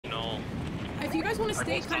guys want to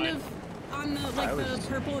stay kind of on the the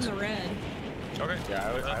purple and the red? Okay.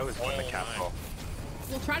 Yeah, I was on the castle.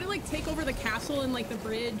 We'll try to like take over the castle and like the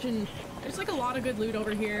bridge, and there's like a lot of good loot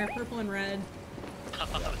over here, purple and red.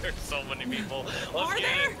 There's so many people. Are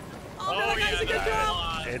there? Oh, that guy's a good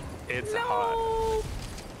drop. It's no. hot.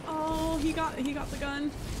 Oh, he got the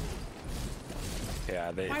gun.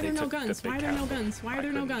 Yeah, Why are there no guns? Why are there no guns? Why are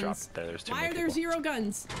there no guns? Why are there 0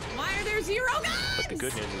 guns? Why are there 0 guns? But the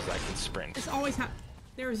good news is I can sprint. It's always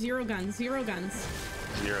there are 0 guns. 0 guns.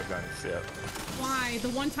 0 guns. Yeah. Why? The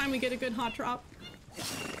one time we get a good hot drop.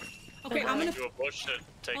 Okay, I'm gonna. Do a bush to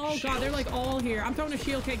take Oh god, they're like all here. I'm throwing a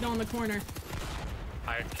shield cake down in the corner.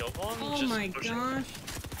 I killed one. Oh my gosh.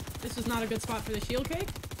 This is not a good spot for the shield cake.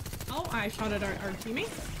 Oh, I shot at our teammate.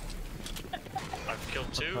 I've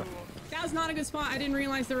killed 2. That was not a good spot. I didn't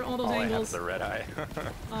realize there were all those angles. I have the red eye.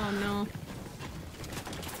 Oh no.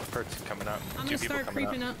 Perk's coming up. I'm gonna start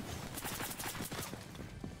creeping up.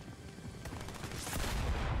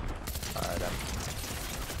 Alright,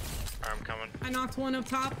 I'm coming. I knocked one up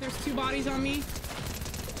top. There's 2 bodies on me.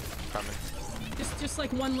 coming. Just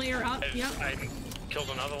like one layer up. Yep. I killed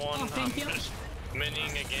another one. Oh, thank you. Just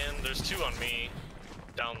mining again. There's 2 on me.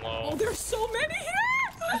 Down low. Oh, there's so many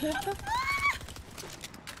here!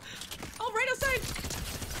 Oh, right outside!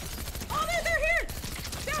 Oh, they're here!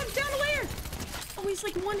 Down a layer! Oh, he's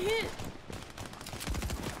like 1 hit.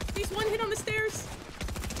 He's 1 hit on the stairs.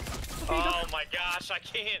 Okay, oh my gosh, I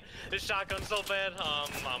can't. This shotgun's so bad.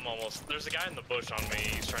 I'm almost. There's a guy in the bush on me.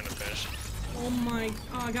 He's trying to fish. Oh my.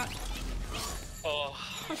 Oh, I got. Oh.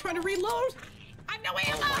 I'm trying to reload. I have no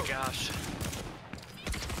ammo. Oh my gosh.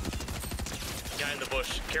 Guy in the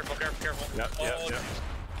bush. Careful. Yep. I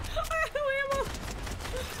have no ammo.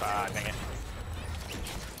 Ah, dang it.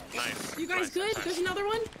 Nice. You guys nice, good? nice. There's another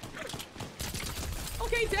one.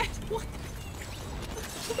 Okay, dead. What?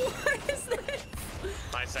 What is this?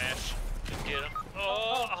 Nice, Ash. Just get him.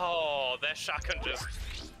 Oh, that shotgun just.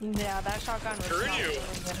 Yeah, that shotgun was Screwed not you. really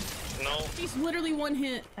good. No. He's literally 1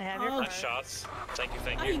 hit. I have your Nice shots. Thank you.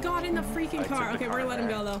 Oh, he got in the freaking car. Okay, we're gonna let him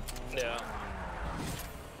go though. Yeah.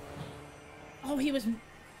 Oh, he was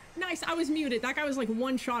nice. I was muted. That guy was like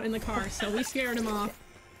 1 shot in the car, so we scared him off.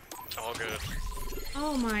 All good.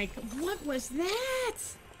 Oh my, what was that?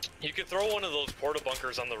 You could throw one of those porta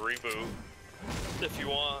bunkers on the reboot if you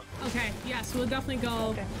want. Okay, yes, we'll definitely go.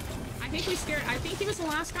 Okay. I think we scared. I think he was the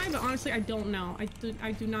last guy, but honestly, I don't know.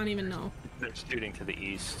 I do not even know. They're shooting to the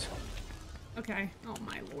east. Okay. Oh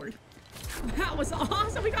my lord. That was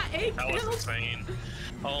awesome. We got 8 That kills. was insane.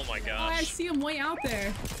 Oh my Oh, I gosh. see him way out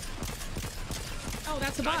there. Oh,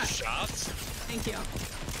 that's a bot. Nice shots. Thank you.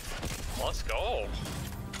 Let's go.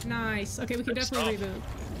 Nice. Okay, we can Good definitely stuff.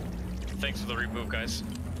 reboot. Thanks for the reboot, guys.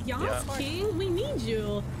 Yas, Yeah. King, we need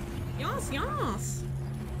you. Yas.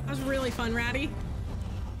 That was really fun, Ratty.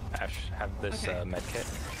 Ash, have this Okay. med kit.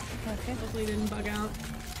 Okay. Hopefully it didn't bug out.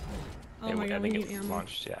 Oh my I god, we think need it ammo.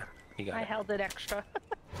 launched. Yeah, you got I it. held it extra.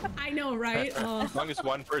 I know, right? Oh. As long as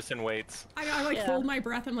one person waits. I like Yeah. hold my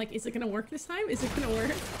breath. I'm like, is it gonna work this time? Is it gonna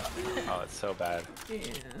work? Oh, it's so bad. Yeah.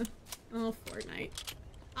 Oh, Fortnite.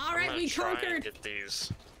 All I'm right, gonna we try and conquered. get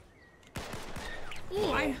these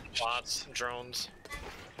Ooh, bots, drones.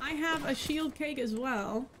 I have a shield cake as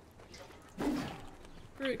well.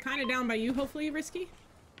 We're kind of down by you, hopefully, Risky.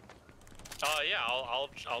 Yeah,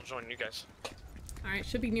 I'll join you guys. All right,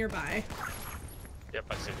 should be nearby. Yep,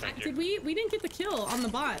 I see. Thank you. Did we didn't get the kill on the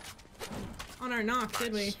bot on our knock,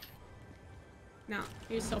 did we? Nice. No,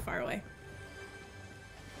 he was so far away.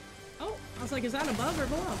 Oh, I was like, is that above or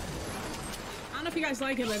below? I don't know if you guys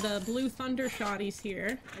like it, but the blue thunder shotty's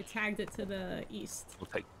here. I tagged it to the east. We'll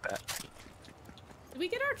take that. Did we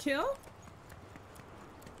get our kill?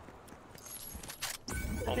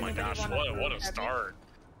 Oh my gosh, what a start.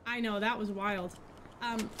 I know, that was wild.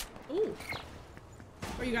 Ooh.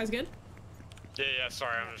 Are you guys good? Yeah,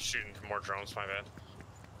 sorry, I'm just shooting more drones, my bad.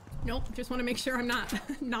 Nope, just want to make sure I'm not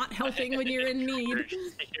not helping when you're in need.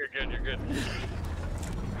 You're good.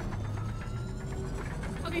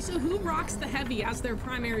 Okay, so who rocks the heavy as their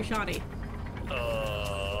primary shotty?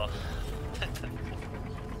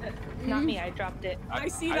 Not me, I dropped it. I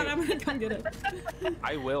see that, I'm gonna come get it.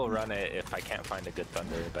 I will run it if I can't find a good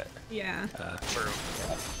thunder, but Yeah. True.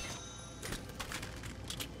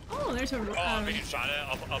 Oh, there's a... Oh, I'm being shot at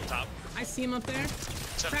up top. I see him up there.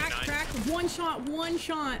 79. Crack. One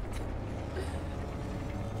shot.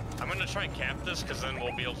 I'm gonna try and cap this, because then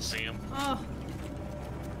we'll be able to see him. Oh,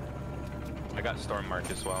 I got storm mark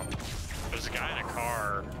as well. There's a guy in a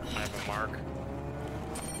car. I have a mark.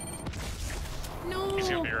 no. He's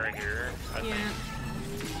gonna be right here. I Yeah.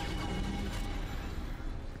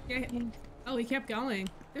 think. Yeah. Oh, he kept going.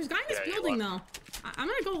 There's a guy in this Yeah, he building, though. left. I'm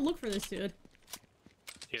gonna go look for this dude.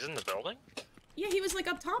 He's in the building? Yeah, he was like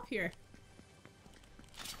up top here.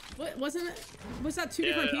 What, wasn't it? Was that two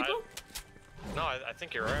different people? No, I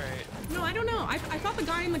think you're right. No, I don't know. I thought the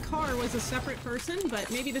guy in the car was a separate person, but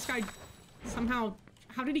maybe this guy somehow...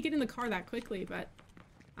 How did he get in the car that quickly? But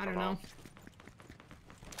I don't know.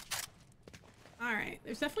 Alright,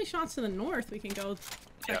 there's definitely shots to the north we can go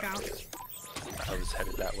check out. I was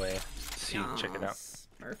headed that way. Check it out.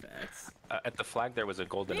 Perfect. At the flag there was a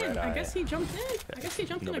golden Man, red eye. I guess he jumped in. I guess he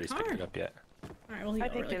jumped in a Nobody's car. picked it up yet. Alright, well, he I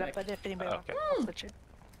got picked really it up, quick. but if anybody wants, Okay. I'll switch it.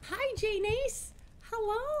 Hi, Janice.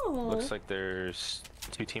 Hello. Looks like there's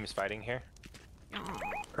 2 teams fighting here. Aw.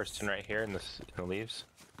 Person right here in the leaves.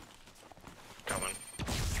 Coming.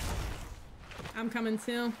 I'm coming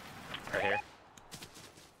too. Right here.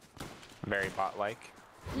 Very bot-like.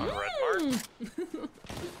 On red mark.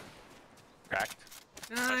 Cracked.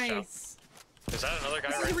 Nice. Is that another guy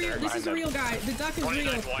This is right a real. there? This is a real guy. The duck is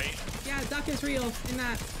 29 real. white. Yeah, duck is real. In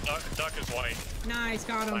that. Duck is white. Nice,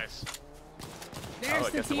 got him. Nice. There's I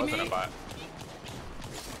the guess it wasn't a teammate. bot.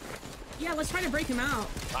 Yeah, let's try to break him out.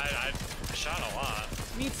 I shot a lot.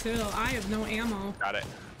 Me too. I have no ammo. Got it.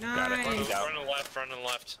 Got it. Nice. He's out. Front and left, front and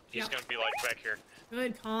left. He's Yep. gonna be like back here.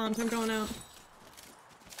 Good comms. I'm going out.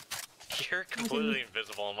 You're completely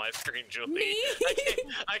invisible on my screen, Julie. Me?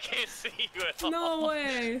 I can't see you at all. No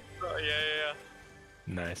way. Oh, yeah.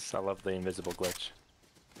 Nice. I love the invisible glitch.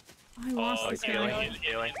 I lost this healing. guy.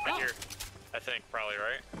 Healing. Right here. I think, probably,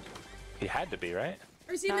 right? He had to be, right?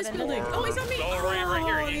 Or is he in Not this in building? the- Oh, he's on me. Oh, right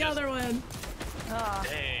here. Oh, He the just- other one. Ah,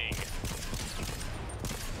 Dang.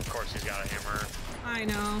 Of course he's got a hammer. I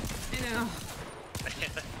know.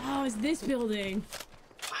 Oh, it's this building.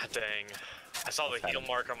 Ah, dang. I saw the heal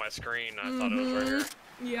mark on my screen. I thought it was right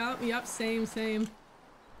here. Yep, same.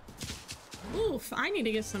 Oof, I need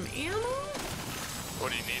to get some ammo.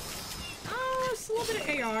 What do you need? Just a little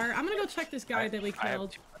bit of AR. I'm gonna go check this guy that we I have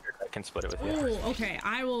killed. 200. I can split it with you. Oh, okay.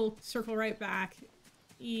 I will circle right back.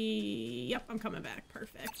 Yep, I'm coming back.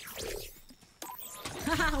 Perfect.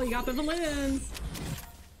 Haha, we got the balloons.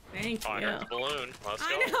 Thank Oh, I you. heard the balloon. Let's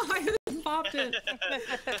go. I know, I just popped it.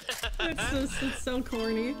 It's so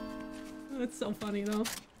corny. It's so funny though.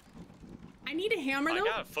 I need a hammer I though.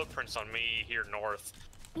 got footprints on me here north.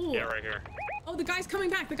 Ooh. Yeah, right here. Oh, the guy's coming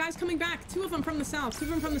back. The guy's coming back. Two of them from the south.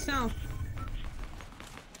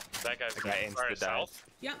 That guy's The guy aims far to die. south.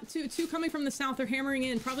 Yep, two coming from the south. They're hammering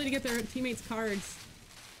in, probably to get their teammates' cards.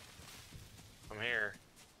 I'm here.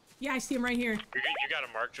 Yeah, I see him right here. You got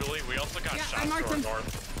a mark, Julie. We also got Yeah, I shots marked to our him.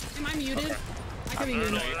 north. Am I muted? Okay. I can be No,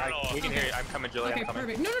 muted. no. We can hear you. I'm coming, Julie. Okay, I'm coming.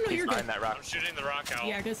 perfect. No, He's you're behind good. that rock. I'm shooting the rock out.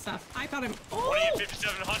 Yeah, good stuff. I thought him. 20 Oh!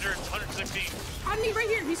 5700, 160. On me right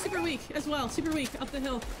here. He's super weak as well. Super weak up the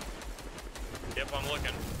hill. Yep, I'm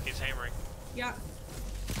looking. He's hammering. Yeah.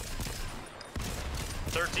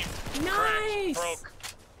 13. Nice! Cracks. Broke.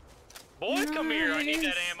 Boy, come here. I need that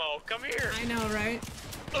Nice. ammo. Come here. I know, right?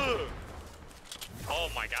 Ugh. Oh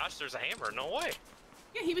my gosh, there's a hammer. No way.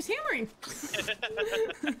 Yeah, he was hammering.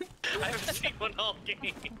 I haven't seen one all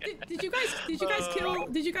game. Did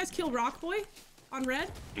you guys kill Rock Boy on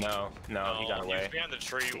red? No, he got He was away. behind the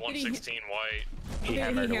tree, 116 white. He Okay,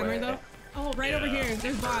 hammered he away. hammered though. Oh, right over Yeah. here.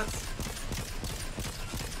 There's bots.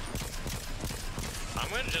 I'm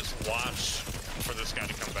gonna just watch for this guy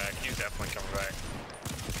to come back. He's definitely coming back.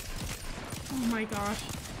 Oh my gosh.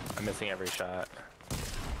 I'm missing every shot.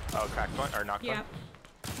 Oh, cracked one or knocked Yep. one.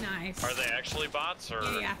 Nice. Are they actually bots or?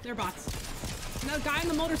 Yeah, they're bots. No, guy on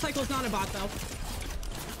the motorcycle is not a bot though.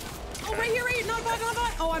 Oh, right here, not a bot.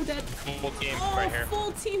 Oh, I'm dead. Full team Oh, right here.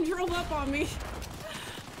 full team drove up on me.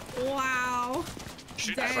 Wow.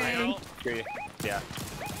 Shoot Dang. the triangle? Three. Yeah.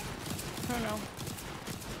 I don't know.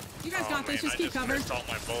 You guys Oh, got this. man, Just keep cover. missed all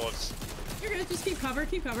my bullets. You're good. Just keep cover.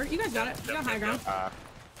 Keep cover. You guys got it. You got high ground.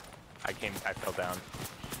 I fell down.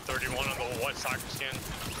 31 on the white soccer skin.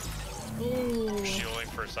 Ooh. Shielding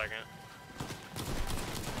for a second.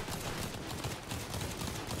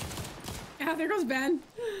 Yeah, there goes Ben.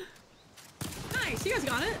 Nice. You guys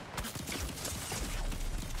got it.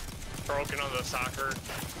 Broken on the soccer.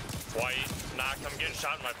 White. Knocked. I'm getting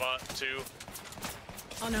shot in my butt too.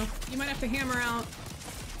 Oh no. You might have to hammer out.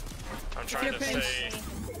 I'm trying to pinched. say.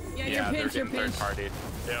 Yeah, Yeah, you're they're pinched. You're getting third pinched. partied.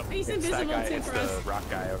 Yep. He's It's that invisible guy. too It's for us. the rock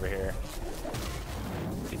guy over here.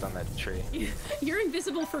 He's on that tree. You're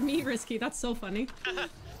invisible for me, Risky. That's so funny.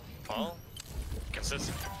 Well,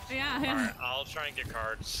 consistent. Yeah. Alright, I'll try and get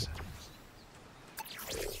cards.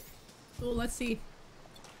 Oh, let's see.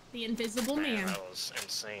 The invisible Man, man. that was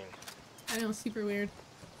insane. I know, super weird.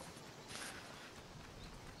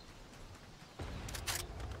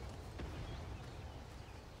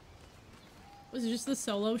 Was it just the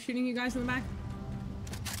solo shooting you guys in the back?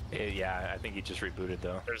 Yeah, I think he just rebooted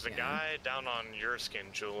though. There's a Yeah. guy down on your skin,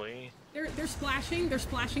 Julie. They're splashing. They're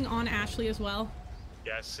splashing on Ashley as well.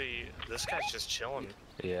 Yeah, I see. This guy's just chilling.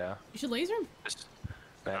 Yeah. You should laser him.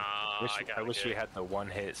 Man, I gotta I wish get we it. had the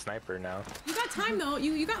one-hit sniper now. You got time though.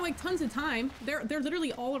 You got like tons of time. They're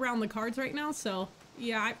literally all around the cards right now. So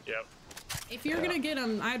yeah, Yep. if you're gonna get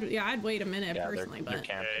them, I'd wait a minute Yeah, personally, they're but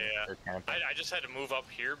camping. Yeah. They're camping. I just had to move up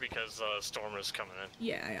here because storm is coming in.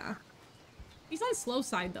 yeah. He's on slow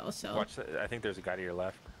side though, so Watch I think there's a guy to your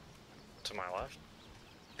left. To my left.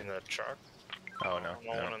 In the truck. Oh no.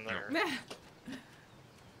 No one in there.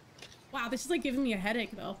 Wow, this is like giving me a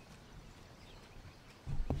headache though.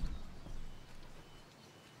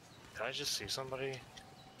 Did I just see somebody?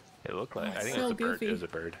 It looked like. Oh, I think so it's a bird. goofy. It was a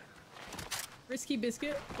bird. Risky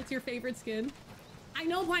Biscuit, it's your favorite skin. I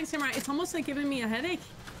know, Blind Samurai. It's almost like giving me a headache.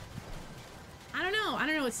 I don't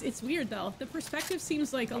know. It's weird though. The perspective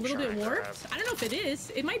seems like a little bit trying to warped. grab. I don't know if it is.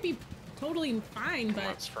 It might be totally fine, Come on,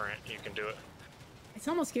 but Sprint. You can do it. it's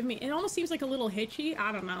almost giving me. It almost seems like a little hitchy.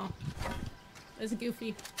 I don't know. It's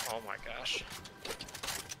goofy. Oh my gosh.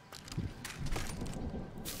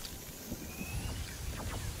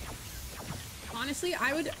 Honestly,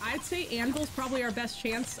 I'd say Anvil's probably our best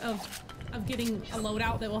chance of getting a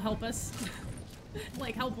loadout that will help us,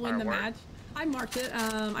 like help win the Alright, where? match. I marked it.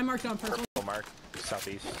 I marked it on purple. Purple mark,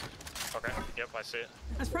 southeast. Okay. Yep, I see it.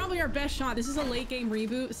 That's probably our best shot. This is a late game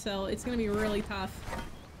reboot, so it's gonna be really tough.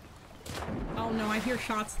 Oh no, I hear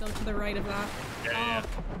shots though to the right of that. Yeah.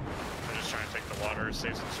 I'm just trying to take the water,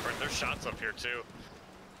 save some sprint. There's shots up here too.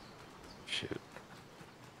 Shoot.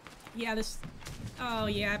 Yeah, this. Oh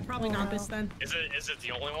yeah, probably not this then. Is it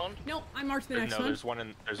the only one? Nope, I marked the next No, one.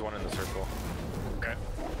 there's one in the circle. Okay.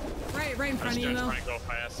 Right in I'm front just of you gonna though. try and go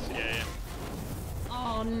fast. Yeah.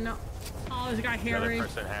 Oh no. Oh, there's a guy Another hammering.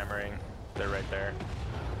 person hammering. They're right there.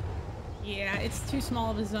 Yeah, it's too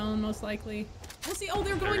small of a zone, most likely. We'll see. Oh,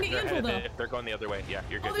 they're going to Anvil though. They're going the other way. Yeah,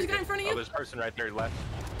 you're good. Oh, there's a you're guy in good. front of you. Oh, there's a person right there left.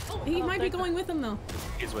 Oh, he might be going with them though.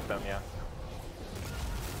 He's with them, yeah.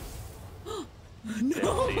 No. They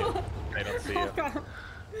don't see you. They don't see Oh, you. God.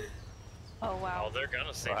 Oh wow. Oh, they're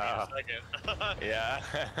gonna see Wow. me in a second. Yeah.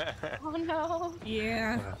 Oh no.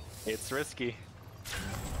 Yeah. It's risky.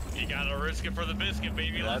 You gotta risk it for the biscuit,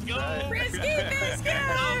 baby. Let's That's go. right. Risky Biscuit!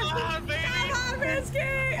 Come on, baby. Come on, Risky!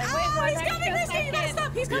 Oh, one he's coming, extra Risky! You messed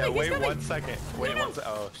up! He's Yeah, coming, he's wait coming! 1 second. Wait No. 1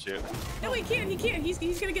 second. Oh, shoot. No, he can't. He's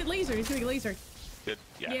gonna get lasered. He's gonna get lasered. Good.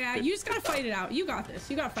 Yeah, good. you just gotta fight it out. You got this.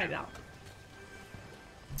 You gotta fight it out.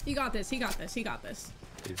 You got this. He got this. He got this.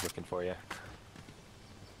 He's looking for you.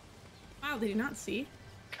 Wow, did he not see?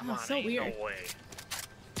 Come Oh, on, so ain't weird. no way.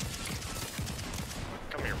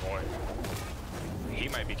 Come here, boy. He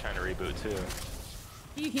might be trying to reboot too.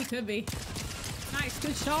 He could be. Nice,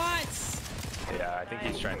 good shots. Yeah, I think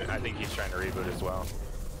he's trying to. I think he's trying to reboot as well.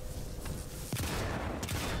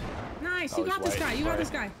 Nice, Oh, you got he's this white, guy. he's You got white. this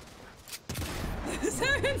guy.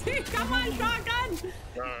 17. Come on, shotgun.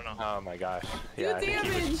 No. Oh my gosh. Do Yeah, I think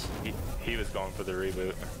damage. he was going for the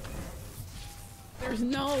reboot. There's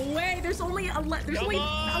no way. There's only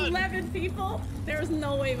 11 people. There's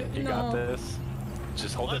no way. You no. got this.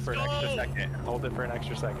 Just hold Let's it for an extra go. second. Hold it for an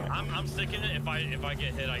extra second. I'm sticking it. If I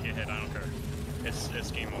get hit, I get hit. I don't care.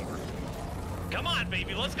 It's game over. Come on,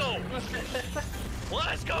 baby. Let's go.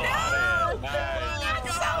 Let's go. No! Nice.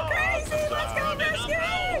 That's so crazy. Let's go, I'm Risky.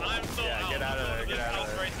 out. I'm so Yeah, out. get out of there, get There's out of house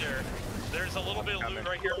there. right there. There's a little bit of loot coming.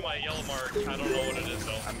 right here on my yellow mark. I don't know what it is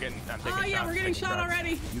though. I'm taking Oh yeah, shots, we're getting taking shot shots.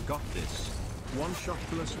 already. You got this. One shot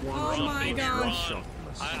plus one. Oh shot my plus gosh. one shot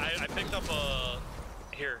plus. I picked up a.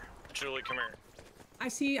 Here, Julie, come here. I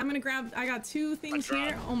see. I'm gonna grab. I got 2 things dropped.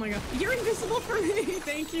 here. Oh my god, you're invisible for me.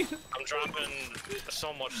 Thank you. I'm dropping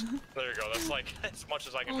so much. There you go. That's like as much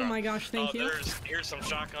as I can Oh drop. my gosh, thank you. Here's some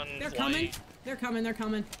shotgun. They're light. coming. They're coming. They're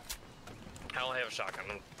coming. I only have a shotgun.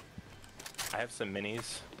 I have some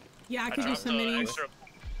minis. Yeah, I I could use dropped some the minis. extra.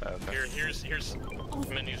 Okay. Here's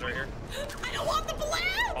minis right here. I don't want the All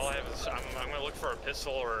I blast. have is I'm gonna look for a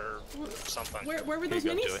pistol or something. Where were Here those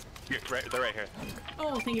you go, minis? Julie. They're right here.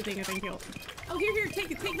 Oh, thank you, thank you, thank you. Oh, here,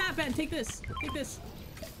 take that, Ben. Take this. Take this.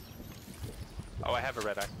 Oh, I have a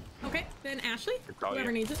red eye. Okay, then Ashley, It's all whoever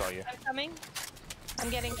you. needs It's it. all you. I'm coming. I'm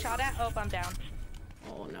getting shot at. Oh, I'm down.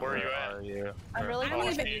 Oh no. Where are you Where at? are you? I'm really I close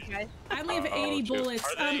leave to it- you guys. I only have Oh, 80 shoot. bullets.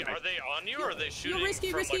 Are they on you or are they shooting Yo, Risky,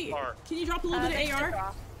 from Risky. like far? Can you drop a little bit They of took AR?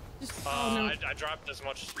 off. Just, oh no. I dropped as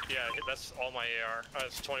much. Yeah, that's all my AR.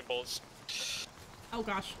 It's 20 bullets. Oh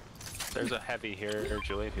gosh. There's a heavy here,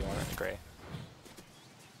 Julie, if you want it. Gray.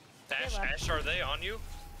 Ash, are they on you?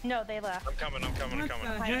 No, they left. I'm coming. What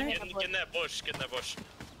the Get heck? in that bush. Get in that bush.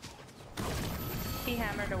 He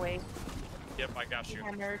hammered away. Yep, I got you.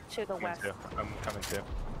 Hammered to the Coming west. too. I'm coming too.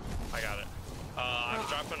 I got it. I'm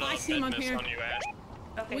dropping I see a him up med miss here. on you, Ash.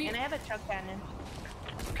 Okay, and I have a chug cannon.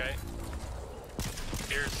 Okay.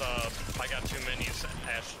 Here's, I got 2 minis,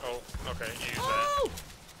 Ash. Oh, okay, you use Oh!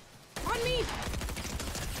 On me!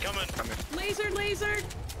 that. Coming. Laser, laser!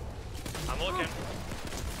 I'm looking.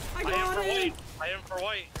 I I am got for it! white. I am for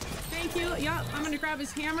white. Thank you. Yeah, I'm gonna grab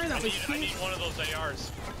his hammer. That was I cute. need one of those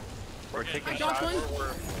ARs. We're getting taking I dropped shots.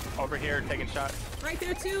 one. Over here, taking shots. Right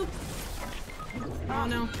there, too. Oh,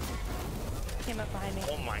 no. Came up behind me.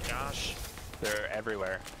 Oh my gosh. They're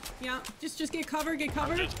everywhere. Yeah, just get cover, get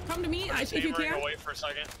cover. just- Come to me if you Hammering can. away for a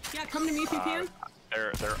second. Yeah, come to me if you can.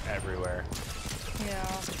 They're everywhere. Yeah.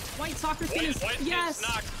 White soccer skin is... White Yes!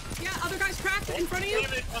 skin's knocked. Yeah, other guy's cracked in front of you.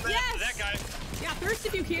 Damn it, I'm Yes! after that guy. Yeah, thirst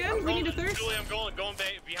if you can. We need to thirst. Julie, I'm going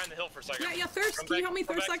behind the hill for a second. Yeah, thirst. Come Can you back- help me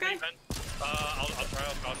come thirst back that to me, guy? Ben.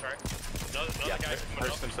 I'll try. Another Yeah, guy coming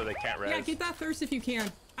first up. them so they can't res. Yeah, get that thirst if you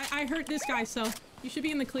can. I hurt this guy, so you should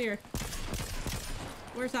be in the clear.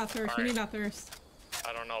 Where's that thirst? We Alright. need that thirst.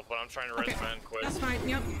 I don't know, but I'm trying to res Okay, Ben quick. that's fine.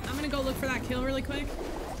 Yep, I'm gonna go look for that kill really quick.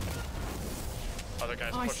 Other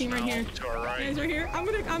guys Oh, I see pushing him right out here. to our right. Guys right here.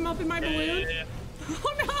 I'm up in my balloon. Yeah.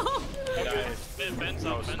 Oh no! Guys. Ben's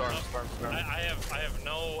Oh, up. Ben's storm, up. storm, storm. I have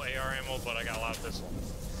no AR ammo, but I got a lot of pistol.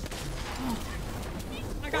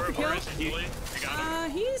 I got the kill. Where is he, Julie? You got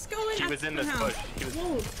him? He's going He at was in the this house. bush. He was-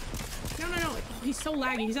 Whoa. No. Oh, he's so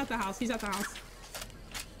laggy. He's at the house. He's at the house.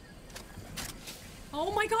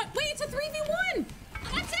 Oh my god. Wait, it's a 3v1.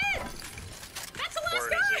 That's it. That's the last Where is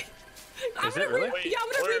guy. I'm Is gonna it really? yeah,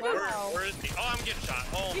 I'm gonna reboot. Where is he? Oh, I'm getting shot.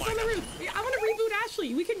 Oh He's my on the god. roof. Yeah, I want to reboot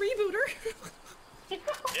Ashley. We can reboot her.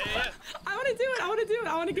 Yeah. I want to do it.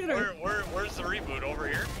 I want to get her. Where's the reboot? Over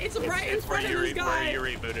here? It's right in It's where front of this guy. where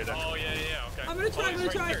you rebooted him. Oh yeah. Okay. I'm gonna try, Oh, I'm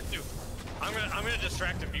he's gonna right try. there, too. I'm gonna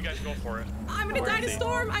distract him. You guys go for it. I'm gonna Where die is to he?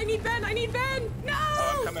 storm. I need Ben. No.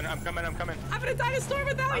 Oh, I'm coming. I'm gonna die to storm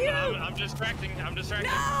without you. I'm distracting.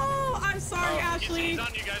 No, I'm sorry, Ashley. He's on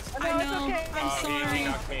you guys. I it's know. okay. I'm sorry.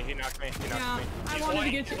 He knocked me. Yeah, I He's wanted to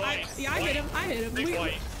white, get you. he's I hit him. Big We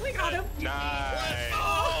white. got him. Nice.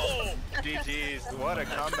 Oh! GG's. What a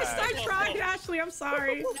comeback. I tried, Ashley. I'm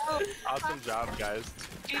sorry. Awesome job, guys.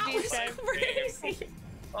 That was guys. crazy.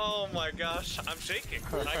 Oh my gosh, I'm shaking.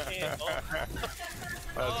 I can't.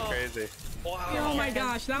 That was crazy. Wow. Oh my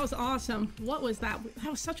gosh, that was awesome. What was that?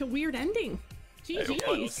 That was such a weird ending. It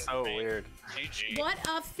was GG's. so weird. GG. What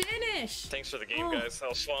a finish. Thanks for the game, Oh. guys. That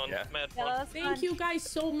was fun. Yeah. Mad Yeah, fun. that was Thank fun. you guys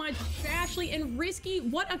so much, Ashley and Risky.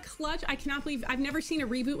 What a clutch. I cannot believe I've never seen a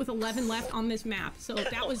reboot with 11 left on this map. So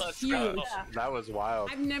that was Let's huge. go. That was wild.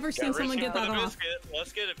 I've never seen someone get that off.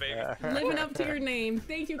 Let's get it, baby. Living up to your name.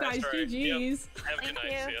 Thank you guys. That's right. GG's. Have a good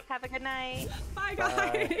Thank night. See you. ya. Have a good night. Bye,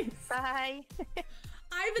 guys. Bye.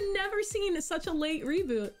 I've never seen such a late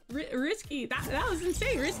reboot. Risky. That was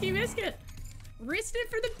insane. Risky biscuit. Risked it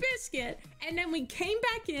for the biscuit, and then we came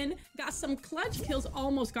back in, got some clutch kills,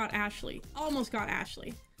 almost got Ashley.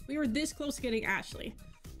 We were this close to getting Ashley.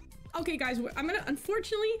 Okay, guys,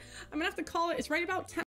 unfortunately, I'm gonna have to call it. It's right about 10.